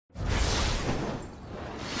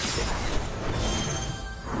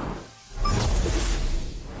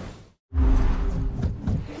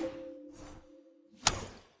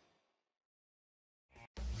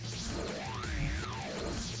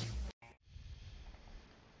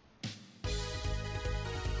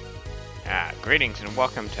Greetings and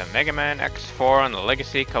welcome to Megaman X4 on the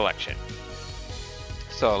Legacy Collection.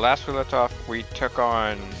 So last we left off, we took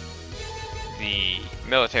on the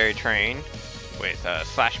military train with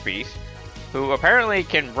Slash Beast, who apparently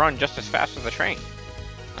can run just as fast as the train.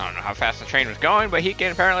 I don't know how fast the train was going, but he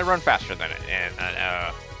can apparently run faster than it,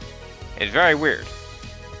 and it's very weird.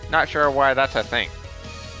 Not sure why that's a thing.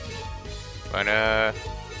 But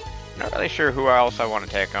not really sure who else I want to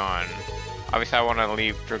take on. Obviously, I want to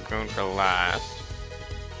leave Dragoon for last.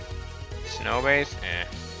 Snow base? Eh.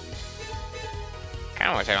 Kind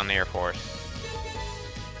of want to take on the Air Force.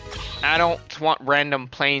 I don't want random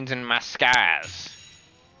planes in my skies.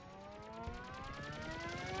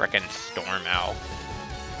 Frickin' Storm Owl.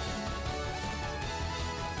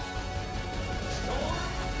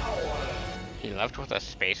 He left with a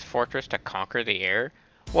space fortress to conquer the air?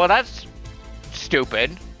 Well, that's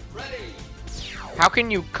stupid. Ready. How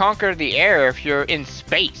can you conquer the air if you're in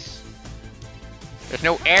space? There's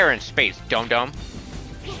no air in space, dum-dum.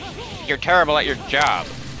 You're terrible at your job.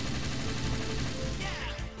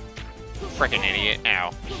 Frickin' idiot.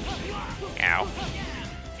 Ow. Ow.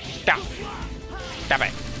 Stop. Stop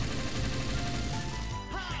it.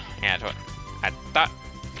 Yeah, that's what I thought.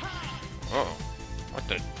 Uh-oh. What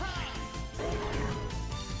the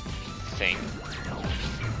thing?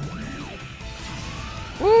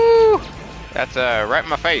 Woo! That's right in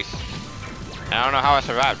my face. I don't know how I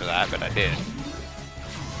survived that, but I did.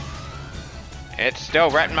 It's still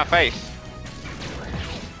right in my face.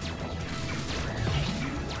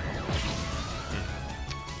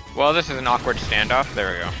 Well, this is an awkward standoff.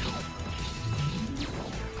 There we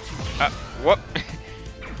go. Whoop.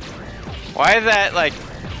 Why is that like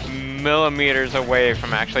millimeters away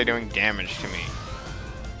from actually doing damage to me?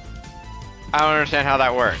 I don't understand how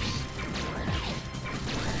that works.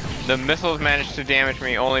 The missiles managed to damage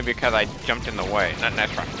me only because I jumped in the way.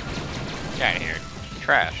 Nice try. Get out of here.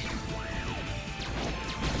 Trash.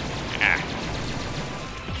 Ah.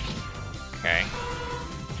 Okay.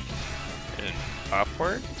 Is it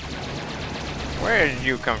upward? Where did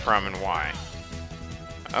you come from and why?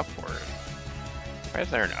 Upward? Why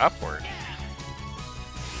is there an upward?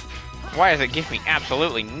 Why does it give me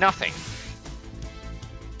absolutely nothing?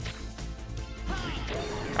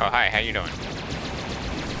 Oh, hi. How you doing?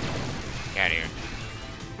 Get out of here.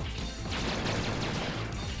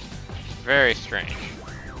 Very strange.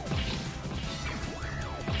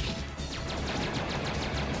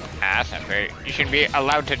 That's not fair. You shouldn't be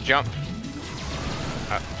allowed to jump.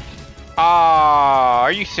 Oh,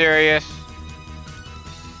 are you serious?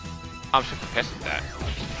 I'm super pissed at that.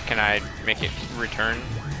 Can I make it return?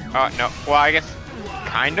 Oh, no. Well, I guess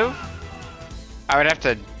kind of. I would have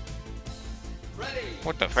to...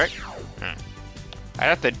 What the frick? I'd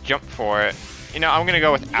have to jump for it. You know, I'm gonna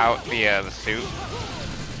go without the suit.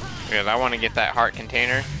 Because I want to get that heart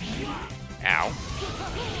container. Ow.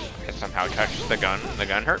 I somehow touched the gun. The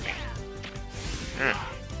gun hurt me.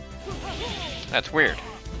 That's weird.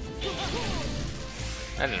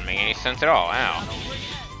 That doesn't make any sense at all. Ow.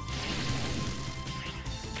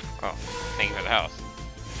 Oh, thank you for the health.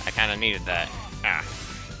 I kind of needed that. Ah.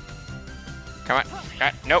 Come on.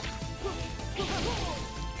 Ah, nope.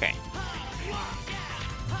 Okay.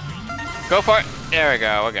 Go for it. There we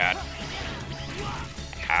go. Oh god.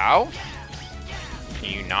 How? Can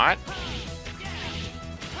you not?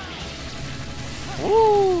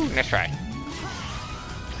 Woo! Nice try.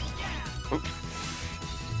 Oop.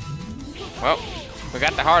 Well, we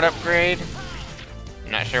got the heart upgrade.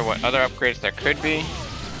 I'm not sure what other upgrades there could be,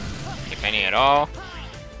 if any at all.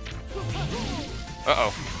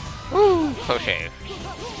 Uh-oh. Woo! Close shave.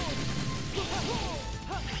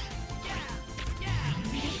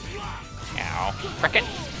 Ow. Frickin'.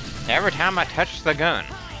 Every time I touch the gun.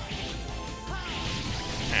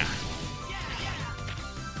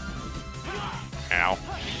 Ow.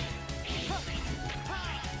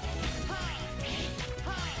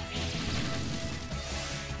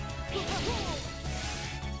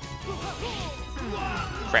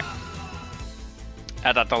 Frick.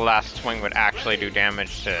 I thought the last swing would actually do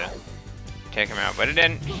damage to take him out, but it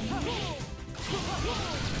didn't.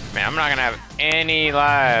 Man, I'm not gonna have any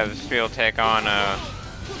lives to be able to take on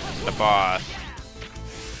the boss.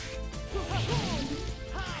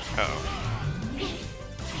 Uh-oh.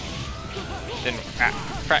 Didn't. Ah,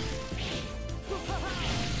 crap.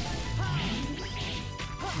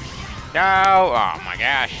 No! Oh my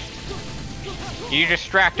gosh. You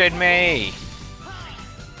distracted me!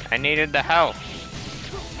 I needed the health.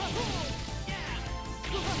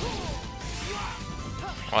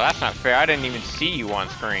 Well, that's not fair. I didn't even see you on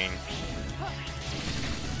screen.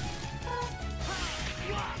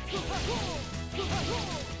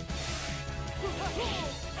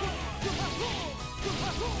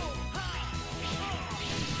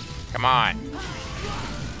 Come on.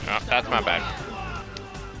 Oh, that's my bad.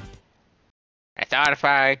 I thought if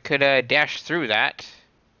I could dash through that,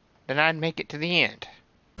 then I'd make it to the end.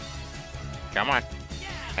 Come on.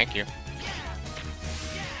 Thank you.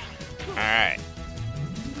 Alright.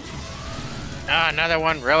 Oh, another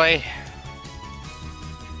one, really?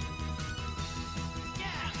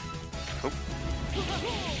 Oop.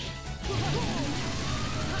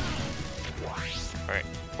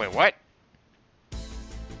 Wait, what?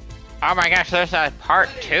 Oh my gosh, there's a part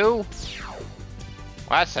 2? Well,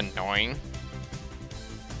 that's annoying.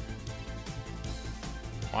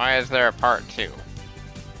 Why is there a part 2?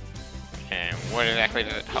 And what exactly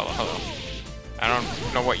did it... Hello. I don't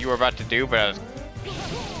know what you were about to do, but I was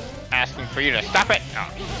asking for you to stop it! Oh.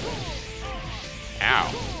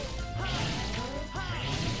 Ow.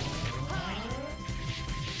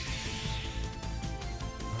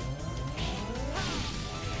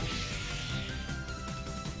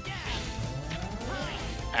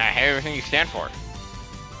 I hate everything you stand for.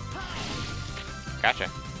 Gotcha.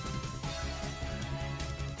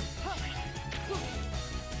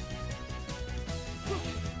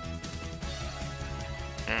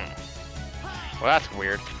 Well, that's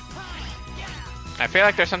weird. I feel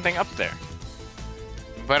like there's something up there.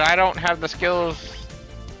 But I don't have the skills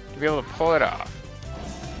to be able to pull it off.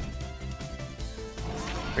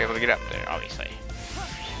 Be able to get up there, obviously.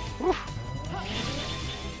 Whew.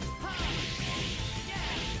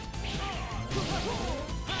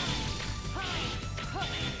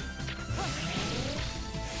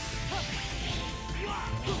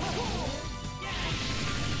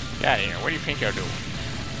 Get out of here. What do you think you're doing?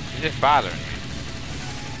 You're just bothering me.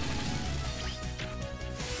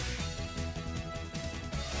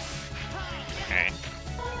 Okay.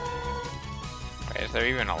 Wait, is there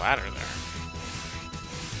even a ladder there?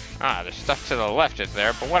 Ah, there's stuff to the left is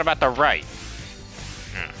there, but what about the right?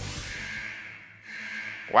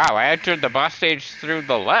 Wow, I entered the boss stage through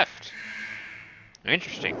the left.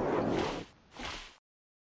 Interesting. What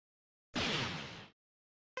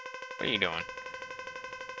are you doing?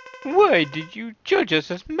 Why did you judge us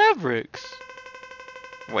as mavericks?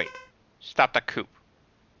 Wait, stop the coup.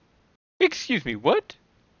 Excuse me, what?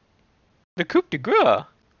 The coup de grace?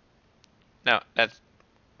 No, that's...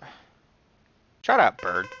 Shut up,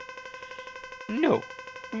 bird. No,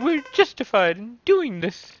 we're justified in doing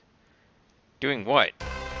this. Doing what?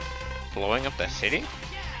 Blowing up the city?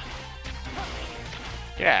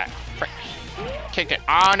 Yeah, frick. Kicked it.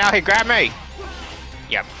 Oh, now he grabbed me!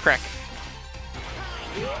 Yeah, frick.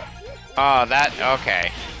 Oh, that,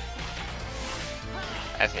 okay.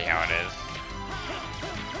 I see how it is.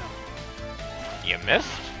 You missed?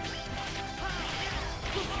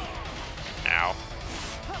 Ow.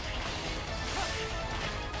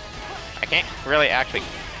 I can't really actually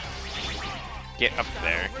get up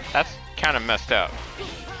there. That's kind of messed up.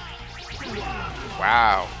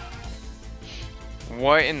 Wow.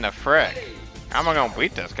 What in the frick? How am I gonna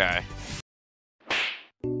beat this guy?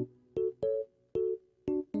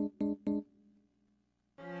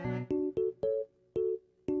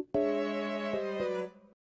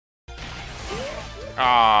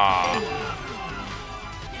 Ah.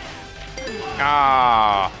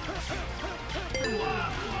 Ah.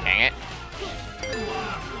 Dang it.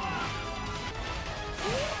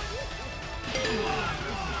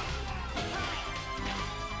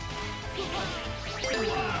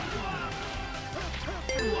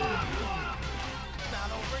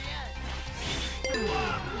 Not over yet.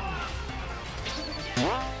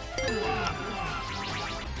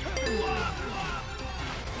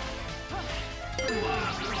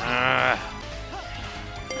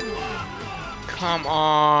 Come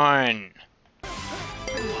on.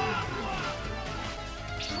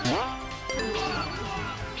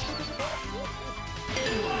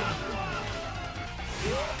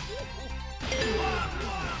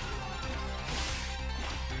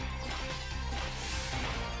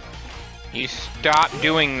 You stop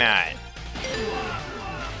doing that.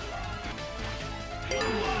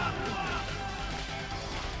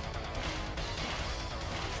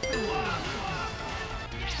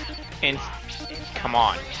 And come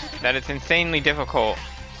on. That is insanely difficult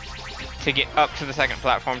to get up to the second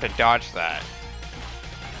platform to dodge that.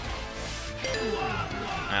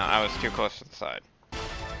 No, I was too close to the side.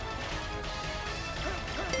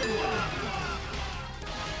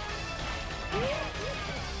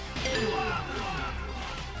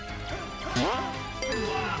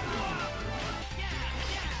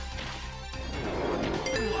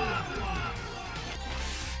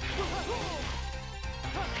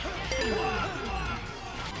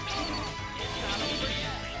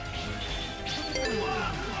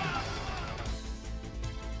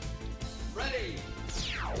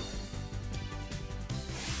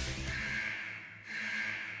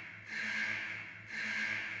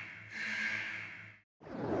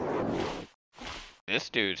 This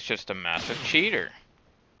dude's just a massive cheater.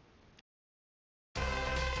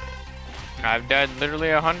 I've died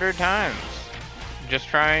literally 100 times. Just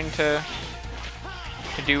trying to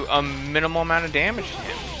do a minimal amount of damage to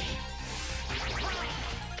him.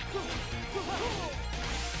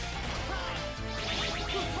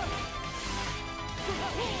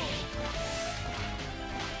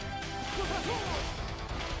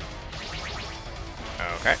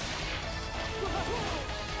 Okay.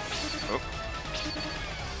 Oop.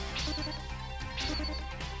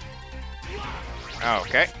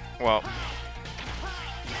 Okay, well,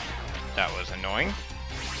 that was annoying.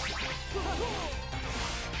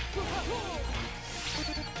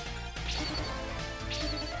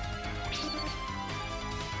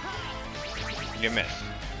 You missed.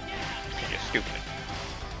 You're stupid.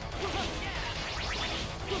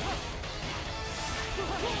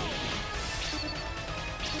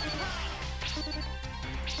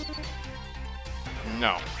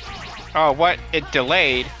 No. Oh, what? It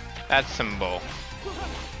delayed? That's some bull.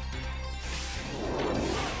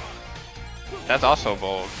 That's also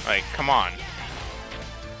bull. Like, come on.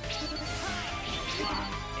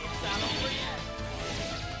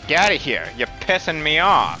 Get out of here. You're pissing me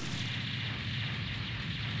off.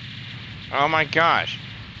 Oh my gosh.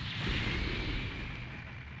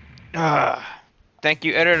 Thank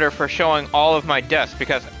you, editor, for showing all of my deaths,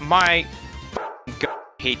 because my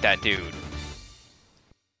hate that dude.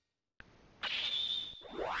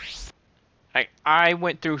 I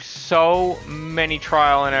went through so many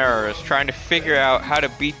trial and errors trying to figure out how to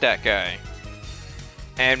beat that guy.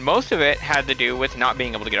 And most of it had to do with not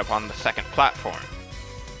being able to get up on the second platform.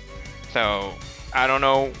 So, I don't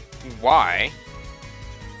know why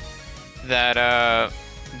that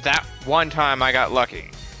that one time I got lucky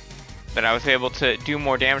that I was able to do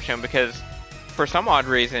more damage to him, because for some odd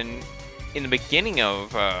reason in the beginning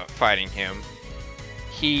of fighting him,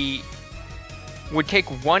 he would take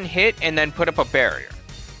one hit and then put up a barrier,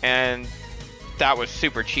 and that was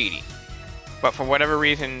super cheaty. But for whatever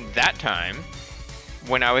reason that time,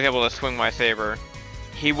 when I was able to swing my saber,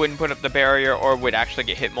 he wouldn't put up the barrier, or would actually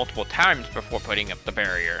get hit multiple times before putting up the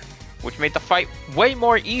barrier, which made the fight way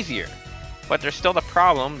more easier. But there's still the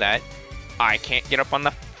problem that I can't get up on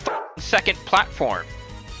the second platform.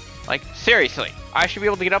 Like, seriously, I should be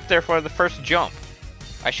able to get up there for the first jump.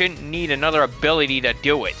 I shouldn't need another ability to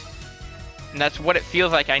do it. And that's what it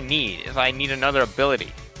feels like I need, is I need another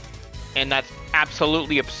ability. And that's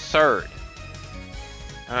absolutely absurd.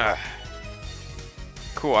 Ugh.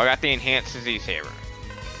 Cool, I got the enhanced disease saber.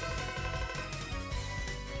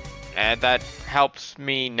 And that helps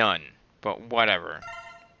me none, but whatever.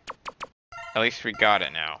 At least we got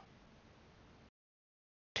it now.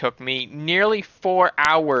 Took me nearly 4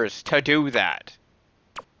 hours to do that.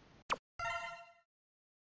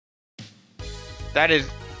 That is...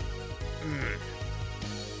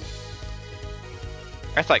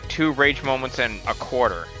 That's like 2 rage moments and a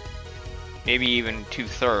quarter. Maybe even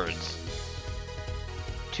 2/3.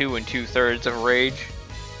 2 and 2/3 of rage.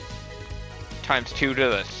 Times 2 to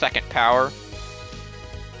the second power.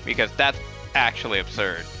 Because that's actually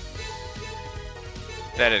absurd.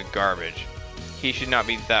 That is garbage. He should not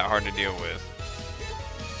be that hard to deal with.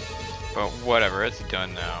 But whatever, it's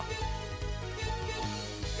done now.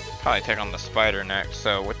 Probably take on the spider next.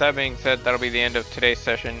 So with that being said, that'll be the end of today's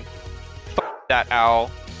session. F that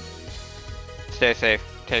owl. Stay safe.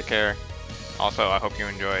 Take care. Also, I hope you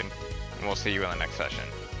enjoyed. And we'll see you in the next session.